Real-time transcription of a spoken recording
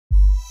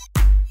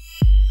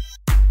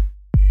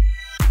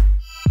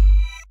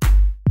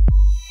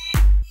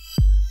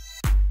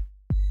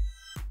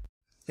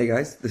Hey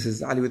guys, this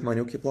is Ali with my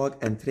Nokia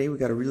blog, and today we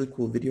got a really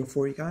cool video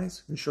for you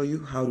guys and show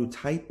you how to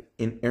type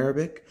in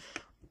Arabic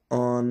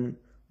on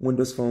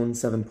Windows Phone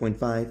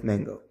 7.5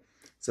 Mango.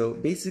 So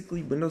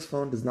basically, Windows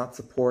Phone does not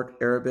support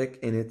Arabic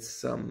in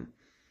its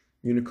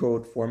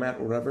Unicode format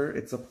or whatever.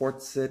 It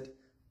supports it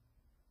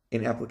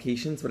in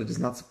applications, but it does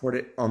not support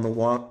it on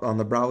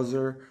the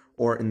browser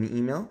or in the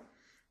email.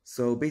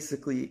 So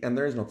basically, and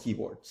there is no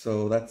keyboard.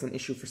 So that's an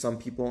issue for some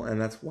people, and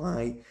that's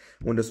why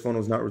Windows Phone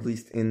was not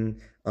released in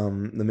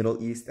the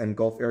Middle East and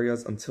Gulf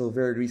areas until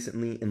very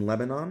recently in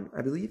Lebanon,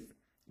 I believe.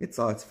 It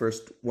saw its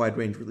first wide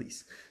range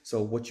release.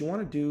 So what you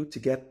want to do to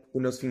get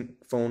Windows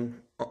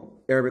Phone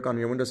Arabic on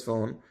your Windows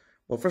Phone,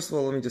 well, first of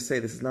all, let me just say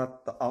this is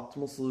not the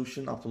optimal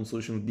solution. Optimal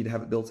solution would be to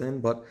have it built in,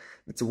 but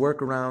it's a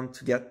workaround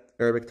to get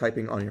Arabic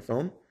typing on your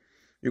phone.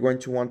 You're going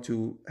to want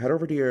to head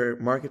over to your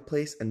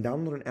marketplace and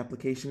download an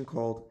application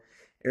called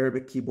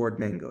Arabic Keyboard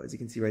Mango. As you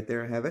can see right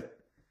there, I have it.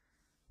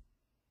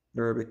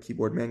 Arabic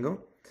Keyboard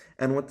Mango.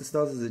 And what this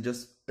does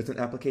is it's an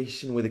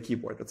application with a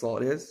keyboard. That's all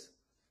it is.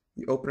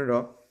 You open it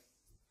up,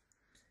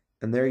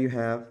 and there you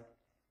have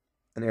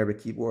an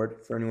Arabic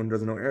keyboard. For anyone who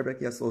doesn't know Arabic,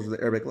 yes, those are the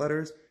Arabic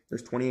letters.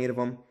 There's 28 of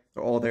them.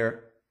 They're all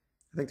there.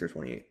 I think there's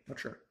 28, not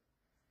sure.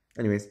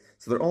 Anyways,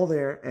 so they're all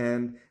there,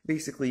 and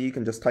basically you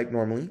can just type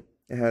normally.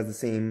 It has the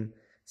same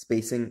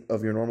spacing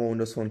of your normal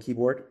Windows Phone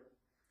keyboard.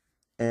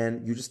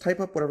 And you just type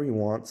up whatever you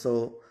want.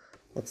 So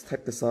let's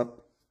type this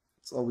up.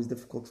 It's always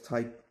difficult to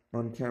type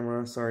on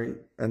camera. Sorry,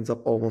 ends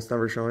up almost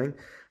never showing.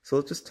 So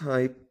let's just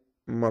type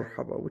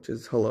marhaba, which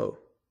is hello.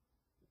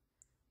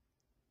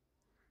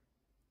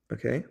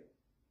 Okay.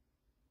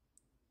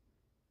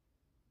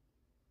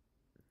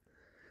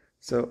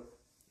 So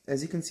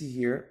as you can see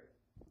here,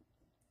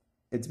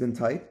 it's been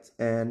typed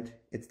and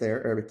it's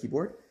there, Arabic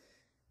keyboard.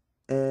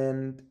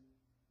 And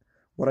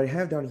what I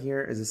have down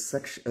here is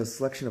a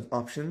selection of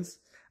options.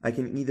 I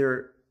can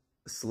either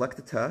select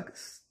the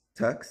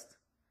text,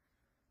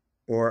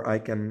 or I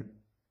can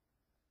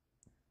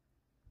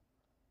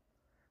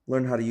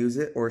learn how to use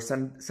it, or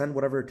send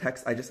whatever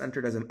text I just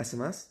entered as an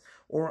SMS,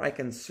 or I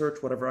can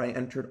search whatever I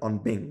entered on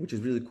Bing, which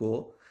is really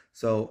cool.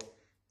 So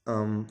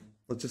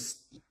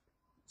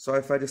so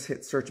if I just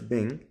hit search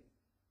Bing,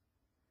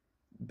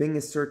 Bing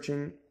is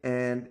searching,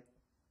 and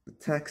the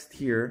text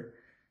here,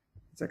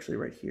 it's actually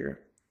right here.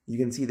 You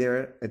can see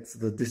there, it's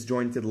the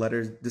disjointed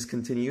letters,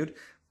 discontinued,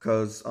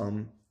 because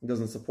it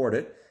doesn't support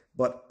it.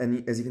 But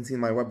as you can see in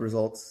my web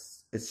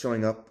results, it's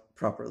showing up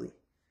properly.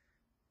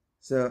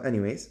 So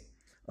anyways,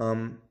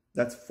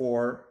 that's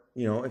for,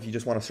 if you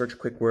just want to search a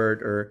quick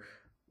word or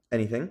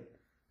anything.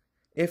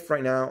 If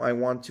right now I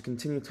want to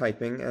continue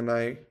typing and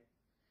I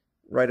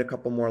write a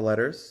couple more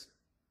letters,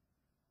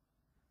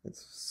 let's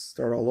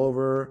start all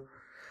over.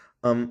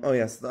 Oh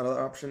yes, the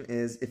other option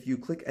is if you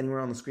click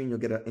anywhere on the screen, you'll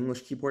get an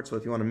English keyboard. So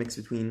if you want to mix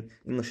between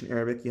English and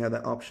Arabic, you have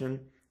that option.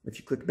 If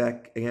you click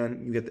back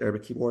again, you get the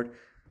Arabic keyboard.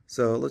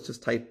 So let's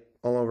just type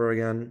all over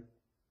again.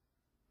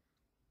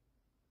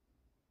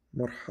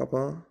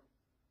 Marhaba.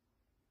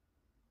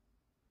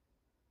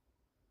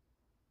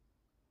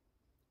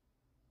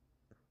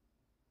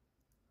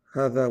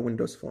 Hada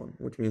Windows Phone,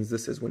 which means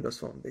this is Windows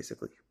Phone,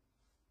 basically.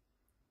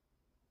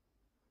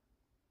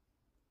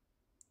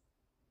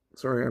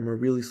 Sorry, I'm a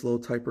really slow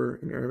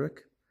typer in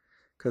Arabic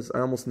because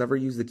I almost never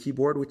use the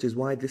keyboard, which is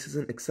why this is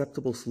an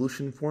acceptable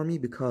solution for me,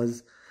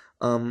 because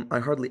I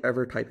hardly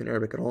ever type in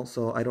Arabic at all.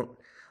 So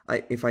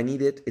if I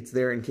need it, it's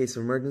there in case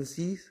of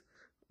emergencies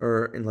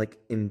or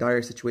in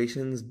dire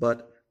situations,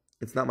 but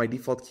it's not my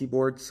default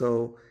keyboard,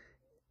 so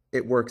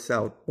it works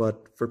out.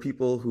 But for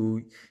people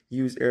who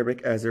use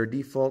Arabic as their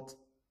default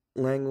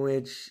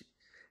language,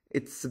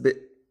 it's a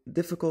bit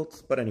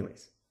difficult. But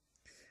anyways,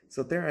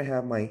 so there I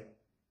have my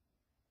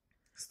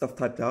stuff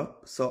typed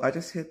out. So I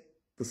just hit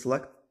the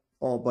select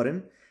all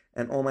button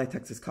and all my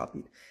text is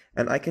copied.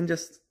 And I can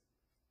just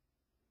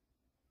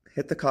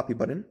hit the copy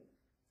button.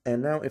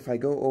 And now if I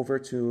go over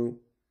to,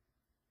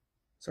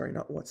 sorry,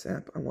 not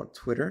WhatsApp, I want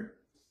Twitter,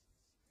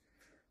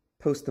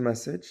 post the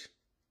message,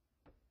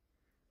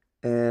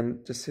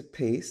 and just hit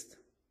paste.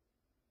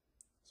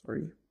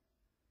 Sorry.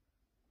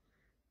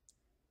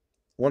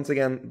 Once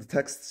again, the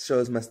text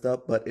shows messed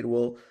up, but it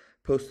will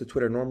post to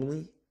Twitter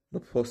normally, the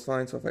post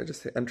line. So if I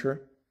just hit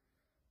enter,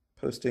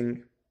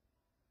 posting,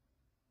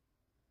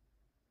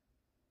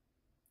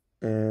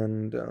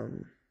 and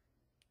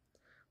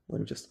let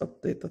me just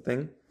update the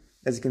thing.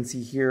 As you can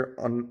see here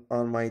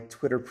on my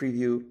Twitter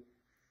preview,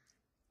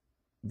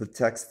 the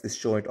text is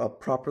showing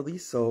up properly.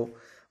 So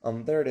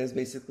there it is,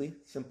 basically.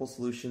 Simple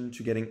solution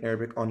to getting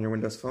Arabic on your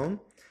Windows Phone.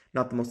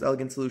 Not the most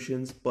elegant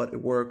solutions, but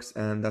it works,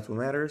 and that's what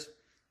matters.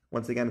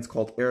 Once again, it's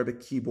called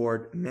Arabic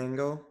Keyboard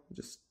Mango.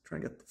 Just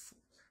trying to get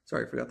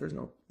sorry, I forgot there's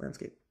no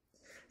landscape.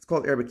 It's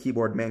called Arabic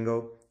Keyboard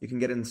Mango. You can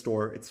get it in the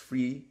store. It's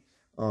free.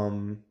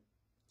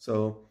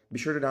 So be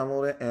sure to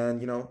download it,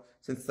 and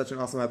since it's such an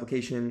awesome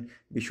application,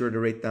 be sure to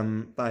rate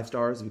them 5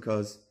 stars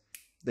because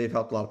they've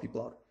helped a lot of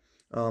people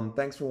out.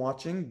 Thanks for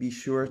watching. Be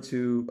sure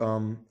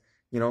to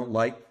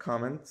like,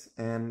 comment,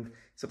 and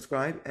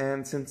subscribe.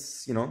 And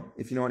since,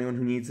 if you know anyone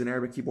who needs an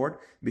Arabic keyboard,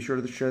 be sure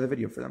to share the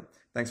video for them.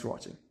 Thanks for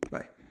watching.